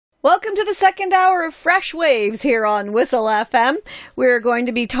Welcome to the second hour of Fresh Waves here on Whistle FM. We're going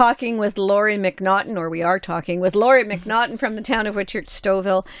to be talking with Lori McNaughton, or we are talking with Lori McNaughton from the town of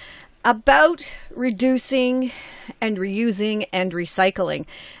Whitchurch-Stouffville about reducing and reusing and recycling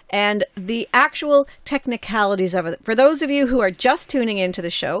and the actual technicalities of it. For those of you who are just tuning into the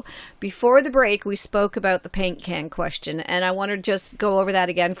show, before the break we spoke about the paint can question, and I want to just go over that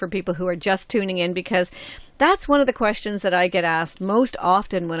again for people who are just tuning in, because that's one of the questions that I get asked most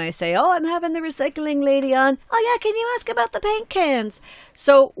often when I say, oh, I'm having the recycling lady on. Oh yeah, can you ask about the paint cans?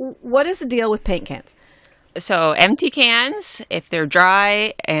 So what is the deal with paint cans? So empty cans, if they're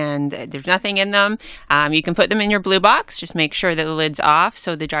dry and there's nothing in them, you can put them in your blue box. Just make sure that the lid's off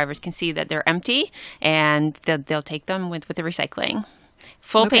so the drivers can see that they're empty, and they'll take them with the recycling.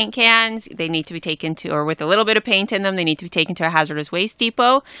 Full paint cans, they need to be taken to, or with a little bit of paint in them, they need to be taken to a hazardous waste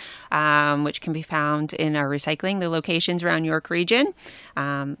depot, which can be found in our recycling, the locations around York Region.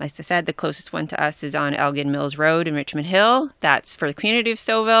 Like I said, the closest one to us is on Elgin Mills Road in Richmond Hill. That's for the community of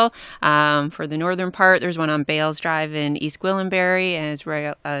Stouffville. For the northern part, there's one on Bales Drive in East Gwillimbury, as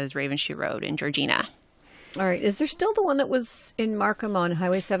well as Ravenshoe Road in Georgina. All right. Is there still the one that was in Markham on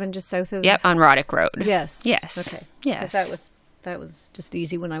Highway 7 just south of... Yep, on Roddick Road. Yes. Yes. Okay. Yes. That was just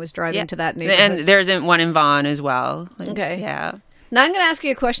easy when I was driving to that neighborhood. And there's one in Vaughan as well. Okay. Yeah. Now I'm going to ask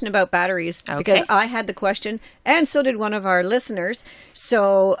you a question about batteries, because I had the question, and so did one of our listeners.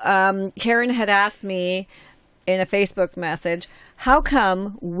 So Karen had asked me in a Facebook message, how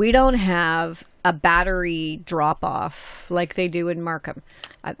come we don't have a battery drop-off like they do in Markham?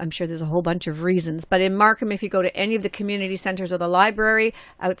 I'm sure there's a whole bunch of reasons, but in Markham, if you go to any of the community centers or the library,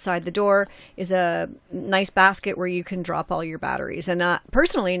 outside the door is a nice basket where you can drop all your batteries. And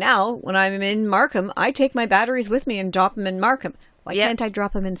personally now, when I'm in Markham, I take my batteries with me and drop them in Markham. Why can't I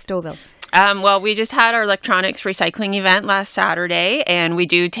drop them in Stouffville? Well, we just had our electronics recycling event last Saturday, and we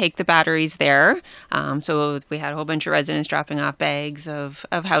do take the batteries there. So we had a whole bunch of residents dropping off bags of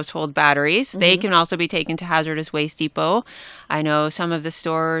household batteries. Mm-hmm. They can also be taken to hazardous waste depot. I know some of the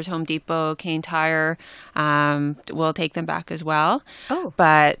stores, Home Depot, Cane Tire, will take them back as well. Oh.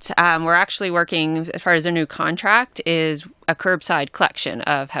 But we're actually working, as far as a new contract, is a curbside collection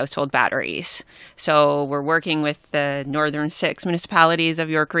of household batteries. So we're working with the northern 6 municipalities of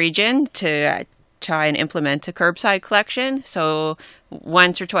York Region to try and implement a curbside collection. So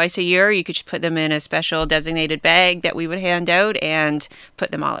once or twice a year, you could just put them in a special designated bag that we would hand out and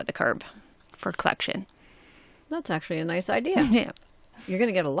put them all at the curb for collection. That's actually a nice idea. Yeah. You're going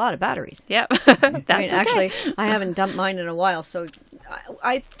to get a lot of batteries. Yep. Actually, I haven't dumped mine in a while. So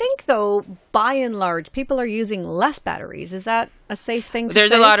I think, though, by and large, people are using less batteries. Is that a safe thing to say?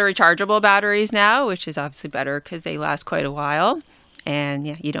 There's a lot of rechargeable batteries now, which is obviously better because they last quite a while. And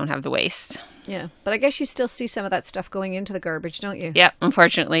yeah, you don't have the waste. Yeah, but I guess you still see some of that stuff going into the garbage, don't you? Yeah,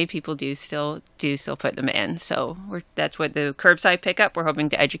 unfortunately, people do still put them in. So that's what the curbside pickup. We're hoping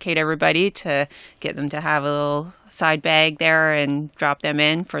to educate everybody to get them to have a little side bag there and drop them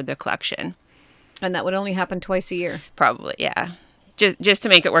in for the collection. And that would only happen twice a year? Probably, yeah. Just to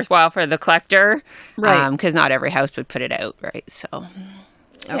make it worthwhile for the collector, right? Because not every house would put it out, right? So,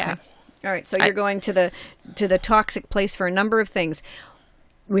 yeah. All right, so you're going to the toxic place for a number of things.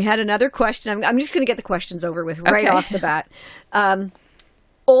 We had another question. I'm just going to get the questions over with right off the bat.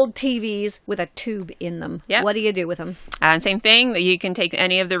 Old TVs with a tube in them. Yep. What do you do with them? Same thing. You can take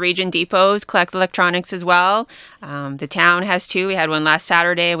any of the region depots, collect electronics as well. The town has two. We had one last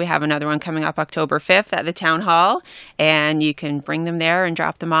Saturday. We have another one coming up October 5th at the town hall. And you can bring them there and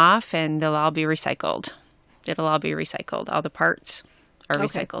drop them off, and they'll all be recycled. It'll all be recycled. All the parts are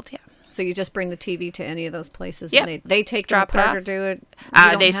recycled, yeah. So you just bring the TV to any of those places, and they take them apart or do it?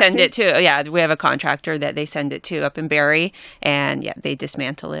 They send it to, we have a contractor that they send it to up in Barrie, and they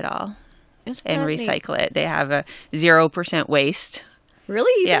dismantle it all and recycle it. They have a 0% waste.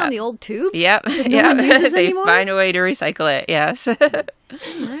 Really? Even on the old tubes? Yep. No one uses they anymore? find a way to recycle it, yes. Isn't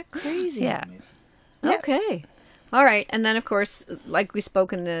that crazy? Yeah. Okay. All right. And then, of course, like we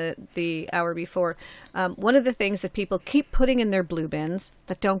spoke in the hour before, one of the things that people keep putting in their blue bins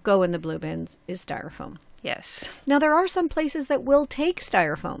that don't go in the blue bins is styrofoam. Yes. Now, there are some places that will take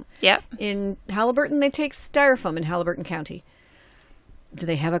styrofoam. Yep. In Haliburton, they take styrofoam in Haliburton County. Do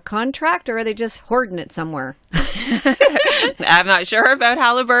they have a contract, or are they just hoarding it somewhere? I'm not sure about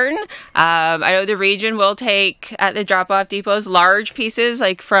Haliburton. I know the region will take, at the drop-off depots, large pieces,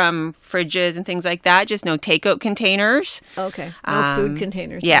 like from fridges and things like that, just no takeout containers. Okay. No food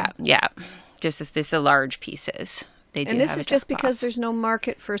containers. Yeah. Just this large pieces. They do. And this is just because there's no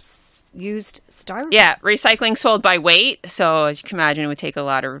market for used styrofoam? Yeah, recycling sold by weight. So as you can imagine, it would take a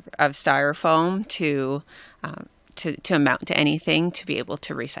lot of styrofoam to to amount to anything to be able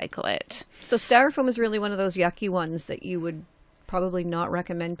to recycle it. So styrofoam is really one of those yucky ones that you would probably not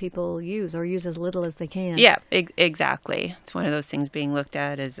recommend people use, or use as little as they can. Yeah, exactly. It's one of those things being looked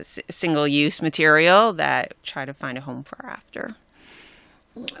at as a single-use material that try to find a home for after.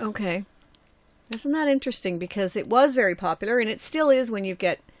 Okay. Isn't that interesting? Because it was very popular, and it still is when you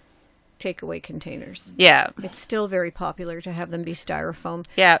get takeaway containers. Yeah. It's still very popular to have them be styrofoam.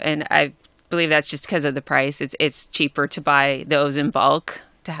 Yeah, and I believe that's just because of the price. It's cheaper to buy those in bulk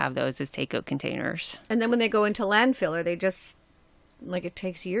to have those as takeout containers. And then when they go into landfill, are they just, like, it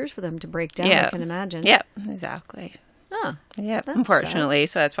takes years for them to break down, I can imagine. Yeah, exactly. Ah, yeah, unfortunately.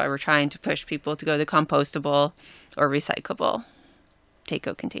 So that's why we're trying to push people to go to compostable or recyclable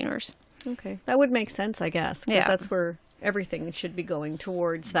takeout containers. Okay. That would make sense, I guess, because Yeah. that's where everything should be going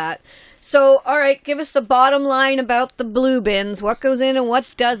towards that. So, all right, give us the bottom line about the blue bins. What goes in and what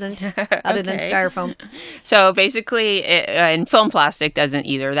doesn't, other than styrofoam? So basically, and film plastic doesn't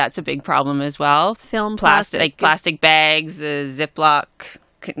either. That's a big problem as well. Film plastic. Like plastic bags, the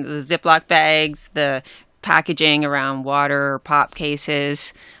Ziploc bags, the packaging around water, pop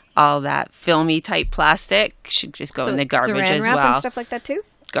cases, all that filmy type plastic should just go in the garbage saran as wrap well. And stuff like that too?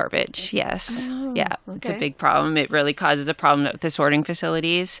 Garbage, yes. Yeah, it's a okay. big problem. It really causes a problem at the sorting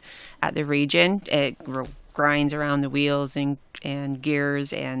facilities at the region. It grinds around the wheels and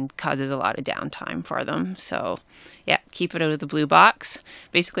gears and causes a lot of downtime for them. So, yeah, keep it out of the blue box.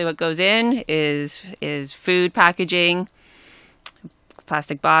 Basically what goes in is food packaging,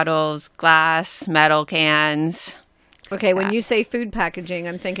 plastic bottles, glass, metal cans. Okay, when you say food packaging,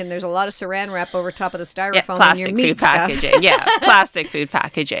 I'm thinking there's a lot of saran wrap over top of the styrofoam Yeah, plastic and your meat food stuff. packaging. Yeah, plastic food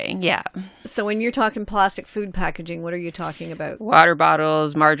packaging. Yeah. So when you're talking plastic food packaging, what are you talking about? Water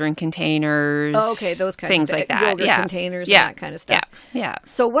bottles, margarine containers. Oh, okay, those kinds things of like that. yogurt containers and that kind of stuff. Yeah.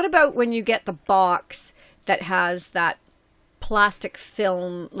 So what about when you get the box that has that plastic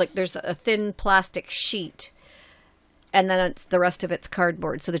film, like there's a thin plastic sheet, and then the rest of it's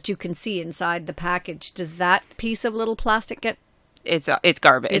cardboard so that you can see inside the package. Does that piece of little plastic get... It's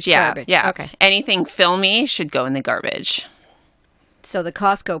garbage. It's yeah. garbage. Yeah. Okay. Anything filmy should go in the garbage. So the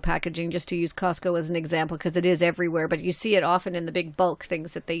Costco packaging, just to use Costco as an example, because it is everywhere, but you see it often in the big bulk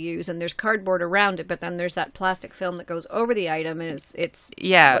things that they use, and there's cardboard around it, but then there's that plastic film that goes over the item, and it's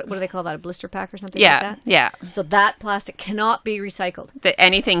Yeah. what do they call that, a blister pack or something Yeah. like that? Yeah. So that plastic cannot be recycled.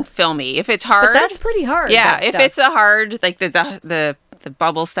 Anything filmy. If it's hard. But that's pretty hard. Yeah. that If stuff. it's a hard, like the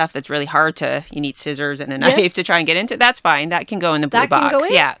bubble stuff that's really hard you need scissors and a knife Yes. to try and get into, that's fine. That can go in the blue That can box. go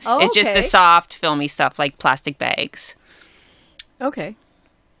in? Yeah. Oh, it's just the okay. soft, filmy stuff like plastic bags. Okay.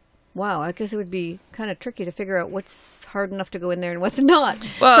 Wow, I guess it would be kind of tricky to figure out what's hard enough to go in there and what's not.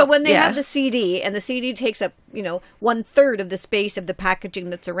 Well, so when they yeah. have the CD, and the CD takes up, 1/3 of the space of the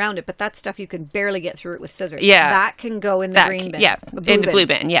packaging that's around it, but that stuff you can barely get through it with scissors. Yeah. That can go in the green bin. Yeah. In the blue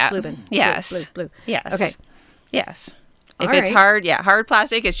bin. Yeah. Blue bin. Yes. Blue. Yes. Okay. Yes. All If it's right. hard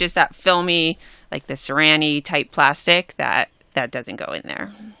plastic, it's just that filmy, like the saran-y type plastic that doesn't go in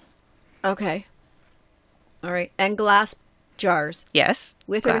there. Okay. All right. And glass jars. Yes.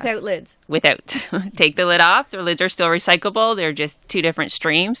 With glass. or without lids? Without. Take the lid off. The lids are still recyclable. They're just two different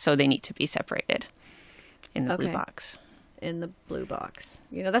streams, so they need to be separated in the blue Okay. box. In the blue box.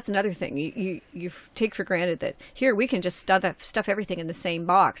 That's another thing. You take for granted that here we can just stuff everything in the same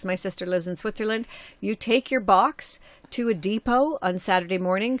box. My sister lives in Switzerland. You take your box to a depot on Saturday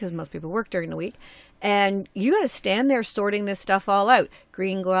morning, because most people work during the week, and you got to stand there sorting this stuff all out.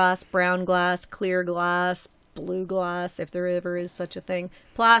 Green glass, brown glass, clear glass, blue glass, if there ever is such a thing.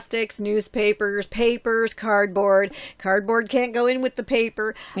 Plastics, newspapers, papers, cardboard. Cardboard can't go in with the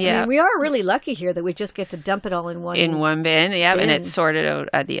paper. Yeah. I mean, we are really lucky here that we just get to dump it all in one. In one bin, yeah, bin. and it's sorted out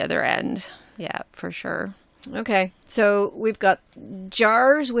at the other end. Yeah, for sure. Okay, so we've got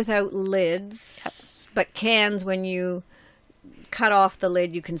jars without lids, but cans, when you cut off the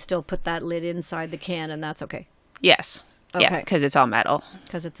lid, you can still put that lid inside the can, and that's okay. Yes. Okay. Yeah, because it's all metal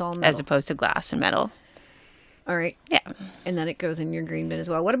Because it's all metal. as opposed to glass and metal. All right. Yeah. And then it goes in your green bin as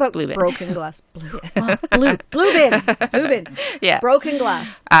well. What about Blue bin. broken glass? Blue bin. Blue bin. Yeah. Broken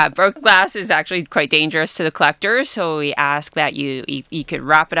glass. Broken glass is actually quite dangerous to the collector, so we ask that you could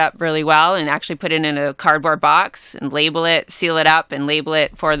wrap it up really well and actually put it in a cardboard box and label it, seal it up, and label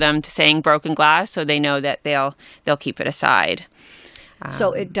it for them to saying broken glass, so they know that they'll keep it aside.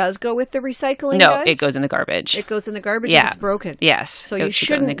 So it does go with the recycling? No, it goes in the garbage. It goes in the garbage Yeah. if it's broken? Yes. So it you should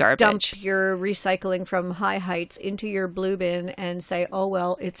go in the shouldn't garbage. dump your recycling from high heights into your blue bin and say, oh,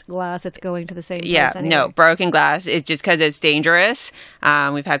 well, it's glass, it's going to the same place anyway. No, broken glass is just because it's dangerous.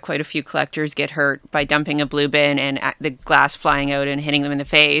 We've had quite a few collectors get hurt by dumping a blue bin and the glass flying out and hitting them in the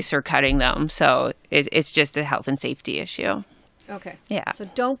face or cutting them. So it's just a health and safety issue. Okay. Yeah. So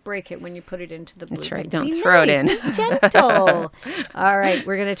don't break it when you put it into the blue That's right. bin. Don't Be throw nice, it in. Be gentle. All right.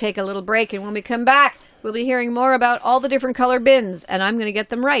 We're going to take a little break. And when we come back, we'll be hearing more about all the different color bins. And I'm going to get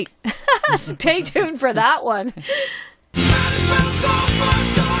them right. Stay tuned for that one.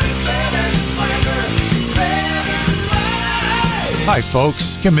 Hi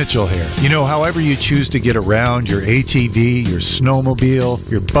folks, Kim Mitchell here. You know, however you choose to get around, your ATV, your snowmobile,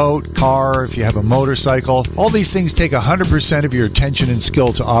 your boat, car, if you have a motorcycle, all these things take 100% of your attention and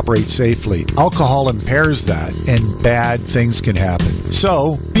skill to operate safely. Alcohol impairs that, and bad things can happen.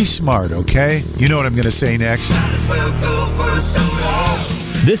 So, be smart, okay? You know what I'm going to say next.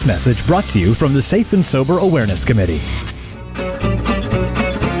 This message brought to you from the Safe and Sober Awareness Committee.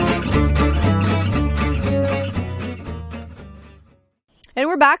 And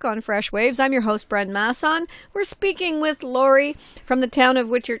we're back on Fresh Waves. I'm your host, Bren Masson. We're speaking with Lori from the town of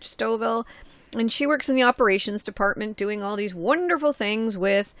Whitchurch, Stouffville, and she works in the operations department doing all these wonderful things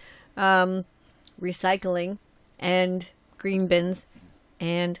with recycling and green bins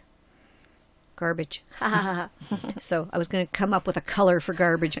and garbage. So I was going to come up with a color for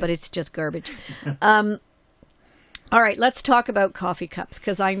garbage, but it's just garbage. All right, let's talk about coffee cups,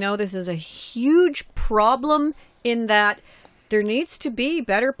 because I know this is a huge problem in that there needs to be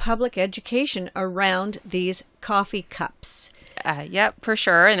better public education around these coffee cups. Yep, for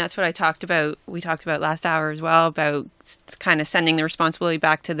sure. And that's what we talked about last hour as well, about kind of sending the responsibility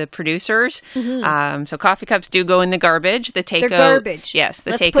back to the producers. Mm-hmm. So coffee cups do go in the garbage. The takeout. They're garbage. Yes,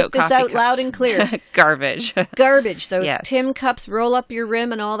 the Let's takeout put this coffee out cups. loud and clear. Garbage. Garbage. Those Yes. tin cups, roll up your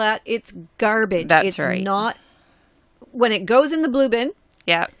rim and all that. It's garbage. That's right. It's not, when it goes in the blue bin,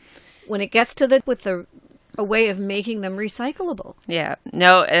 Yeah. when it gets to a way of making them recyclable. Yeah.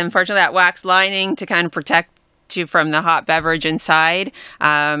 No, unfortunately, that wax lining to kind of protect you from the hot beverage inside,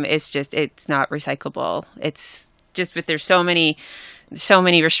 it's not recyclable. It's just, but there's so many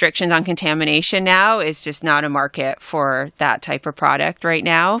restrictions on contamination now. It's just not a market for that type of product right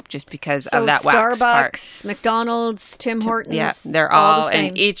now, just because of that wax part. Starbucks, McDonald's, Tim Hortons. Yeah, they're all the same.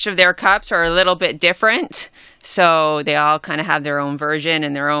 and each of their cups are a little bit different. So they all kind of have their own version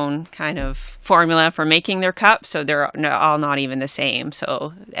and their own kind of formula for making their cups. So they're all not even the same.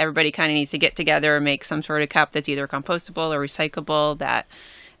 So everybody kind of needs to get together and make some sort of cup that's either compostable or recyclable that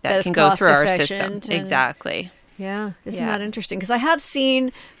can go through our system. Exactly. Yeah, isn't that interesting? Because I have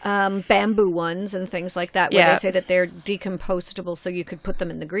seen bamboo ones and things like that where they say that they're decompostable, so you could put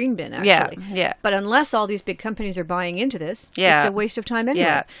them in the green bin, actually. Yeah. But unless all these big companies are buying into this, it's a waste of time anyway.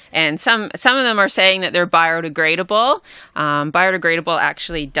 Yeah, and some of them are saying that they're biodegradable. Biodegradable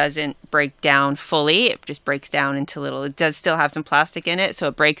actually doesn't break down fully. It just breaks down into little, it does still have some plastic in it, so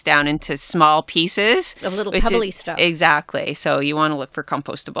it breaks down into small pieces. Of little pebbly stuff. Exactly. So you want to look for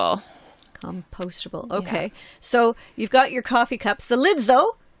compostable. Compostable. Okay. Yeah. So you've got your coffee cups. The lids,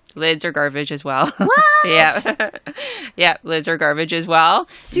 though? Lids are garbage as well. What? Yeah, lids are garbage as well.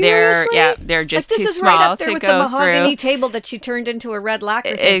 Seriously? They're just like too this is small right up there to with go the mahogany through. table that she turned into a red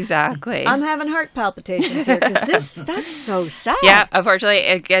lacquer thing. Exactly. I'm having heart palpitations here because that's so sad. Yeah, unfortunately,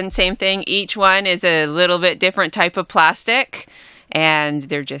 again, same thing. Each one is a little bit different type of plastic, and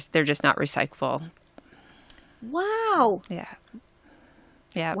they're just not recyclable. Wow. Yeah.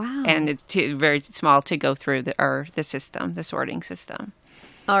 Yeah. Wow. And it's very small to go through the system, the sorting system.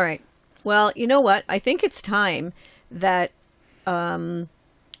 All right. Well, you know what? I think it's time that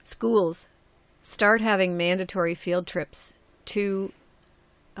schools start having mandatory field trips to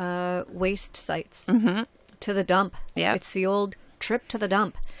waste sites, to the dump. Yeah. It's the old trip to the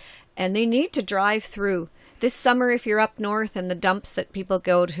dump. And they need to drive through. This summer, if you're up north and the dumps that people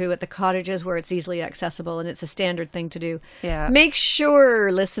go to at the cottages where it's easily accessible and it's a standard thing to do, make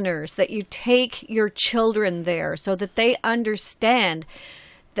sure, listeners, that you take your children there so that they understand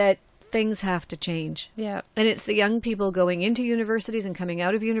that things have to change. Yeah. And it's the young people going into universities and coming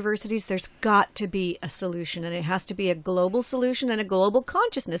out of universities. There's got to be a solution, and it has to be a global solution and a global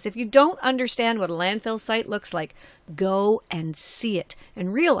consciousness. If you don't understand what a landfill site looks like, go and see it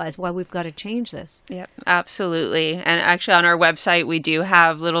and realize why we've got to change this. Yep, absolutely. And actually on our website, we do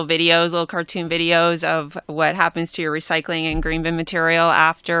have little cartoon videos of what happens to your recycling and green bin material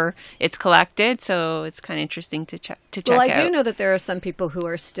after it's collected. So it's kind of interesting to check out. Well, I do know that there are some people who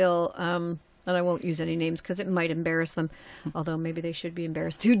are still and I won't use any names because it might embarrass them, although maybe they should be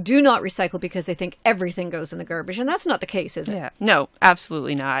embarrassed, who do not recycle because they think everything goes in the garbage. And that's not the case, is it? Yeah. No,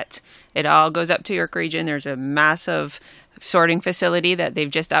 absolutely not. It all goes up to York Region. There's a massive sorting facility that they've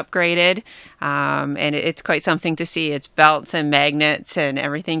just upgraded. And it's quite something to see. It's belts and magnets, and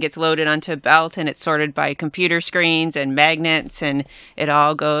everything gets loaded onto a belt, and it's sorted by computer screens and magnets, and it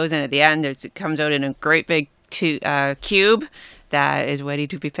all goes. And at the end, it comes out in a great big cube that is ready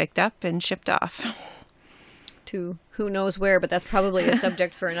to be picked up and shipped off. To who knows where, but that's probably a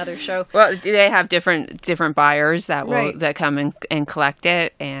subject for another show. Well, they have different buyers that will Right. that come and collect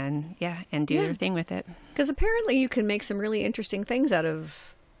it and do Yeah. their thing with it. Because apparently you can make some really interesting things out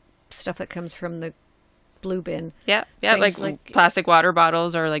of stuff that comes from the blue bin. Yeah, Things like plastic water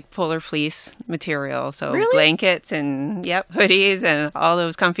bottles or like polar fleece material. So Really? blankets and hoodies and all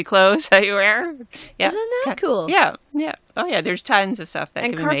those comfy clothes that you wear. Yeah. Isn't that cool? Yeah, yeah. Oh yeah, there's tons of stuff that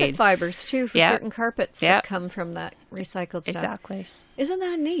And can be carpet made. fibers too, for Yeah. certain carpets Yeah. that come from that recycled stuff. Exactly. Isn't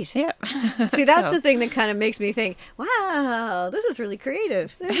that neat? Yeah. See, that's So- the thing that kind of makes me think, wow, this is really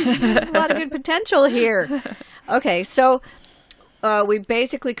creative. There's a lot of good potential here. Okay, so we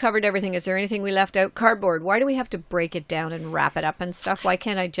basically covered everything. Is there anything we left out? Cardboard. Why do we have to break it down and wrap it up and stuff? Why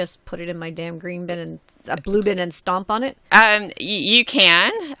can't I just put it in my damn green bin and a blue bin and stomp on it? You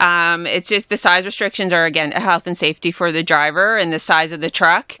can. It's just the size restrictions are, again, a health and safety for the driver and the size of the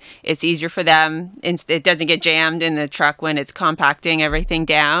truck. It's easier for them. It doesn't get jammed in the truck when it's compacting everything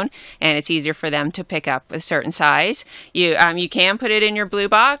down, and it's easier for them to pick up a certain size. You can put it in your blue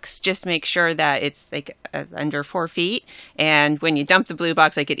box. Just make sure that it's like under 4 feet, and when you dump the blue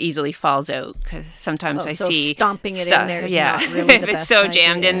box, like it easily falls out, because sometimes I so see stomping it in stuff. there is Yeah, not really the if it's best so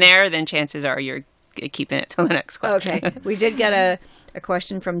jammed in idea. there, then chances are you're keeping it till the next collection. Okay. We did get a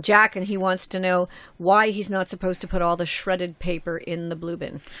question from Jack, and he wants to know why he's not supposed to put all the shredded paper in the blue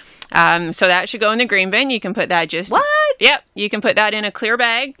bin. So that should go in the green bin. You can put that just... What? Yep. You can put that in a clear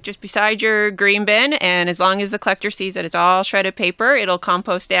bag just beside your green bin. And as long as the collector sees that it's all shredded paper, it'll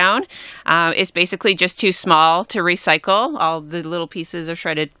compost down. It's basically just too small to recycle all the little pieces of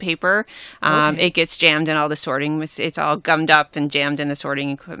shredded paper. Okay. It gets jammed in all the sorting. It's all gummed up and jammed in the sorting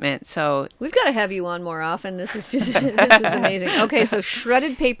equipment. So We've got to have you on more often. This is just this is amazing. Okay, so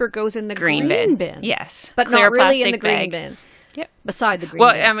shredded paper goes in the green bin. Yes. But Clear not really in the plastic green bag. bin. Yep. Beside the green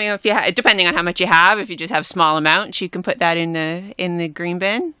Well, bin. I mean, if you depending on how much you have, if you just have small amounts, you can put that in the green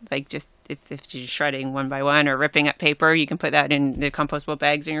bin. Like just if you're shredding one by one or ripping up paper, you can put that in the compostable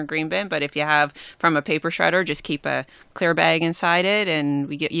bags in your green bin. But if you have from a paper shredder, just keep a clear bag inside it, and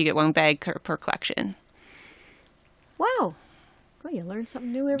you get one bag per collection. Wow. Well, you learn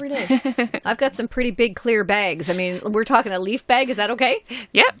something new every day. I've got some pretty big clear bags. I mean, we're talking a leaf bag. Is that okay?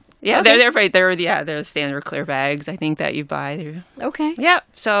 Yep. Yeah, Okay. they're standard clear bags, I think, that you buy. Okay. Yep.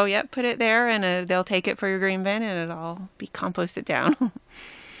 So put it there, and they'll take it for your green bin, and it'll all be composted down.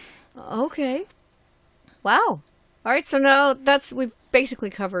 Okay. Wow. All right, so now we've basically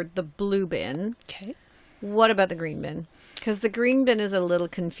covered the blue bin. Okay. What about the green bin? Because the green bin is a little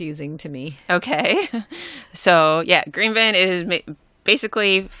confusing to me. Okay. So, green bin is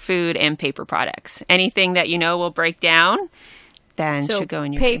basically food and paper products. Anything that will break down, then So should go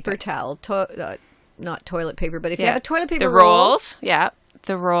in your green paper bin. towel, not toilet paper, but if you Yeah. have a toilet paper the rolls,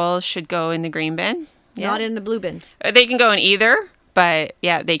 the rolls should go in the green bin. Yeah. not in the blue bin. They can go in either, but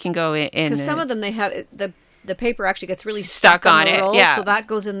they can go in. Because some of them, they have the paper actually gets really Stuck stuck on the it, roll, yeah. so that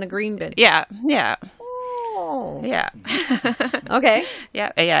goes in the green bin. Yeah. Oh. Yeah. Okay.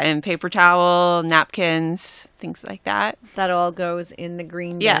 Yeah, and paper towel, napkins, things like that. That all goes in the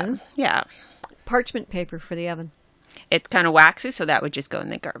green Yeah, bin. yeah. Parchment paper for the oven. It kind of waxes, so that would just go in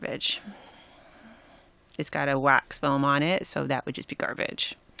the garbage. It's got a wax film on it, so that would just be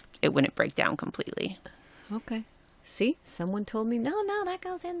garbage. It wouldn't break down completely. Okay. See, someone told me, no, that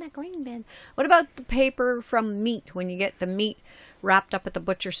goes in the green bin. What about the paper from meat? When you get the meat wrapped up at the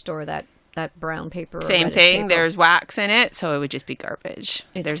butcher store, that brown paper. Or Same reddish thing. paper. There's wax in it, so it would just be garbage.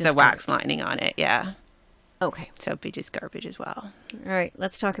 It's There's just the wax lining on it, yeah. Okay. So it'd be just garbage as well. All right.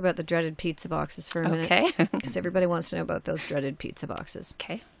 Let's talk about the dreaded pizza boxes for a minute. Okay. Because everybody wants to know about those dreaded pizza boxes.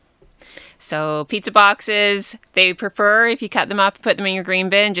 Okay. So pizza boxes, they prefer if you cut them up and put them in your green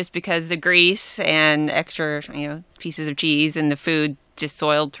bin, just because the grease and extra, pieces of cheese and the food just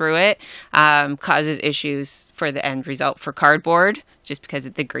soiled through it causes issues for the end result for cardboard, just because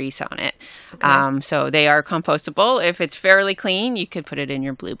of the grease on it. Okay. So they are compostable. If it's fairly clean, you could put it in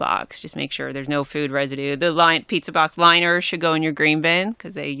your blue box. Just make sure there's no food residue. The pizza box liners should go in your green bin,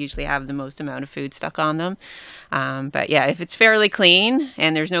 because they usually have the most amount of food stuck on them. But if it's fairly clean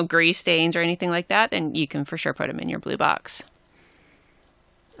and there's no grease stains or anything like that, then you can for sure put them in your blue box.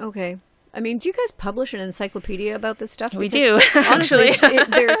 Okay. I mean, do you guys publish an encyclopedia about this stuff? We Because do, honestly,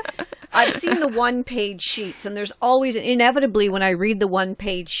 actually. I've seen the one-page sheets, and there's always, inevitably, when I read the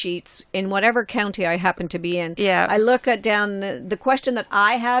one-page sheets, in whatever county I happen to be in, Yeah. I look at down the question that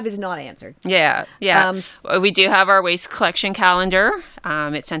I have is not answered. Yeah. We do have our waste collection calendar.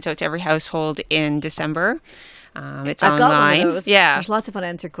 It's sent out to every household in December. It's I've online. got one of those. Yeah. There's lots of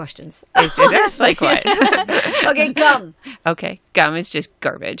unanswered questions. Is there? Like what? Okay, gum. Okay. Gum is just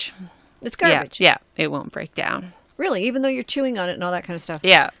garbage. It's garbage. Yeah. It won't break down. Really, even though you're chewing on it and all that kind of stuff.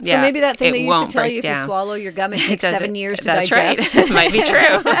 Yeah. So maybe that thing It they used to won't tell break you if you down. swallow your gum, it takes doesn't- 7 years to That's digest. right. It might be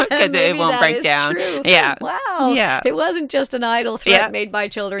true because it Maybe won't that break is down. true. Yeah. Wow. Yeah. It wasn't just an idle threat Yeah. made by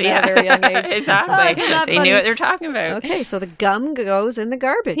children at a very young age. Exactly. Oh, isn't that They funny? knew what they're talking about. Okay, so the gum goes in the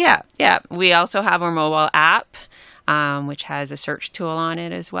garbage. Yeah. We also have our mobile app, which has a search tool on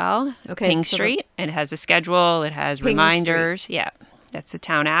it as well. Okay, Ping so Street. And it has a schedule. It has Ping reminders. Yeah. That's the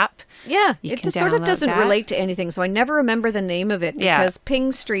town app. Yeah, You it can just sort of download doesn't that. relate to anything, so I never remember the name of it Yeah. because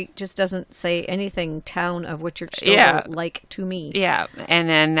Ping Street just doesn't say anything town of Witchert Yeah. like to me. Yeah, and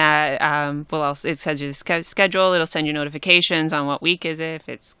then that will also, it sends you the schedule. It'll send you notifications on what week is it, if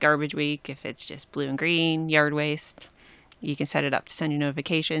it's garbage week, if it's just blue and green, yard waste. You can set it up to send you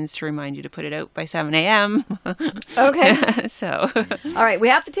notifications to remind you to put it out by 7 a.m. Okay. So, All right, we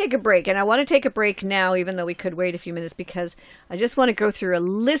have to take a break, and I want to take a break now, even though we could wait a few minutes, because I just want to go through a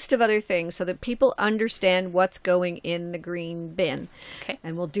list of other things so that people understand what's going in the green bin. Okay.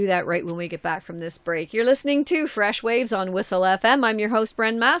 And we'll do that right when we get back from this break. You're listening to Fresh Waves on Whistle FM. I'm your host,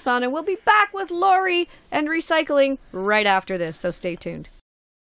 Bren Masson, and we'll be back with Lori and recycling right after this, so stay tuned.